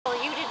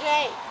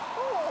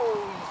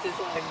is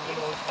like the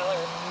most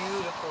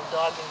beautiful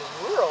dog in the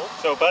world.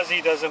 So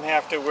Buzzy doesn't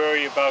have to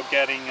worry about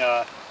getting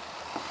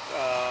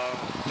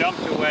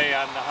dumped away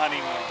on the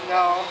honeymoon.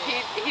 No,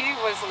 he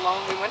was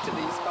alone. We went to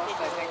the East Coast,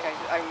 I think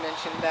I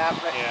mentioned that.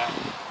 But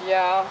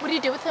yeah. What do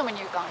you do with him when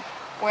you're gone?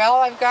 Well,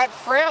 I've got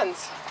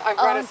friends. I've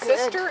got a good.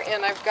 sister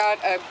and I've got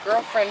a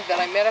girlfriend that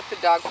I met at the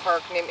dog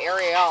park named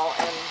Ariel,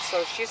 and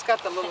so she's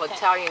got the little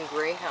Italian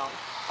Greyhound.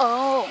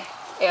 Oh.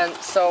 And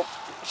so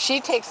she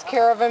takes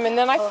care of him, and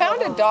then I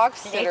found a dog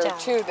sitter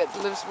too that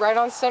lives right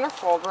on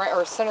Centerfold, right,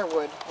 or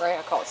Centerwood, right?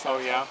 I call it Centerfold. Oh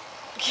yeah?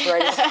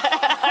 Right.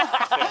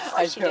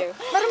 I do.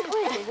 Let him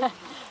play, David.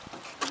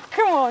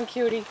 Come on,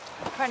 cutie.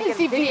 I'm trying to get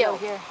a video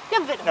here.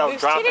 Yeah, Vito. No,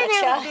 drop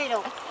it.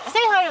 Vito.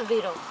 Say hi to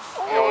Vito.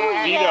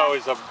 Oh, Vito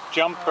is a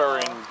jumper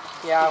and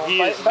yeah,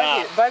 he is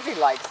not. Buzzy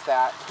likes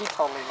that. He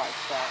totally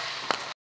likes that.